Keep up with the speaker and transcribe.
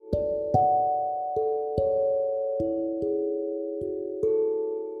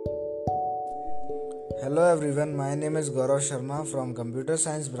Hello everyone, my name is Guarav Sharma from Computer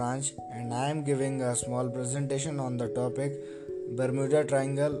Science branch and I am giving a small presentation on the topic Bermuda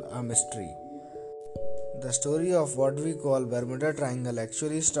Triangle, a mystery. The story of what we call Bermuda Triangle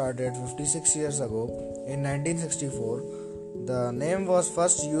actually started 56 years ago in 1964. The name was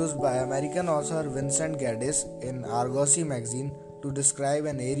first used by American author Vincent Gaddis in Argosy magazine to describe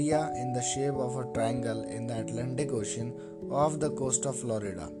an area in the shape of a triangle in the Atlantic Ocean off the coast of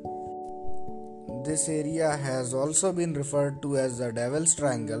Florida. This area has also been referred to as the Devil's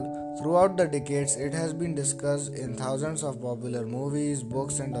Triangle. Throughout the decades, it has been discussed in thousands of popular movies,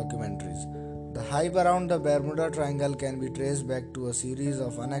 books, and documentaries. The hype around the Bermuda Triangle can be traced back to a series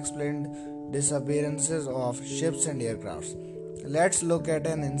of unexplained disappearances of ships and aircrafts. Let's look at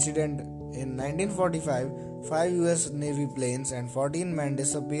an incident. In 1945, 5 US Navy planes and 14 men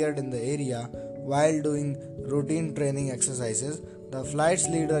disappeared in the area while doing routine training exercises. The flight's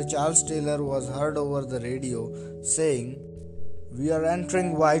leader, Charles Taylor, was heard over the radio saying, "We are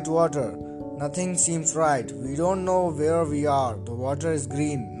entering white water. Nothing seems right. We don't know where we are. The water is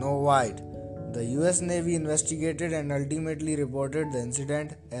green, no white." The US Navy investigated and ultimately reported the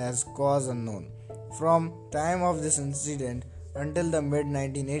incident as cause unknown. From time of this incident until the mid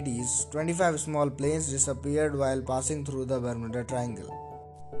 1980s, 25 small planes disappeared while passing through the Bermuda Triangle.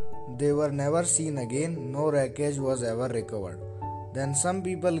 They were never seen again. No wreckage was ever recovered. Then some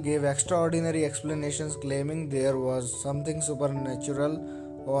people gave extraordinary explanations claiming there was something supernatural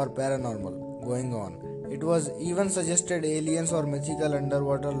or paranormal going on. It was even suggested aliens or mythical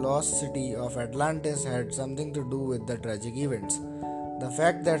underwater lost city of Atlantis had something to do with the tragic events. The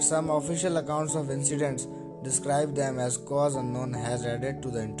fact that some official accounts of incidents describe them as cause unknown has added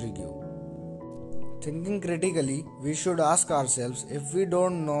to the intrigue. Thinking critically, we should ask ourselves, if we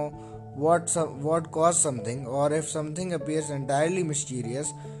don't know what caused something, or if something appears entirely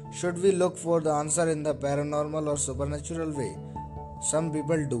mysterious, should we look for the answer in the paranormal or supernatural way? Some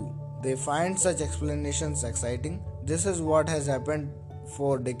people do. They find such explanations exciting. This is what has happened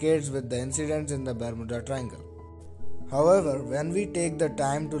for decades with the incidents in the Bermuda Triangle. However, when we take the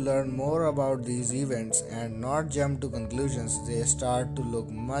time to learn more about these events and not jump to conclusions, they start to look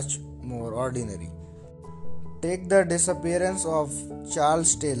much more ordinary. Take the disappearance of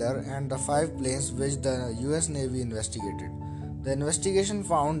Charles Taylor and the 5 planes which the US Navy investigated. The investigation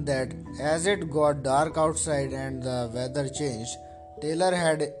found that as it got dark outside and the weather changed, Taylor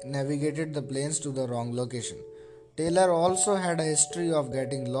had navigated the planes to the wrong location. Taylor also had a history of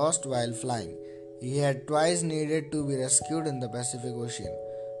getting lost while flying. He had twice needed to be rescued in the Pacific Ocean.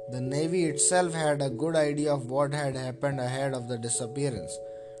 The Navy itself had a good idea of what had happened ahead of the disappearance,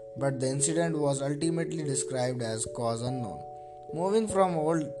 but the incident was ultimately described as cause unknown. Moving from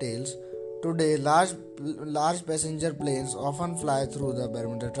old tales, today large passenger planes often fly through the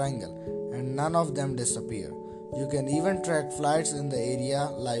Bermuda Triangle and none of them disappear. You can even track flights in the area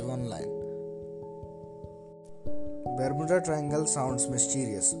live online. Bermuda Triangle sounds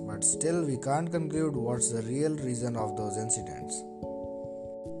mysterious, but still we can't conclude what's the real reason of those incidents.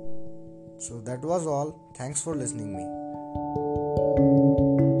 So that was all. Thanks for listening me.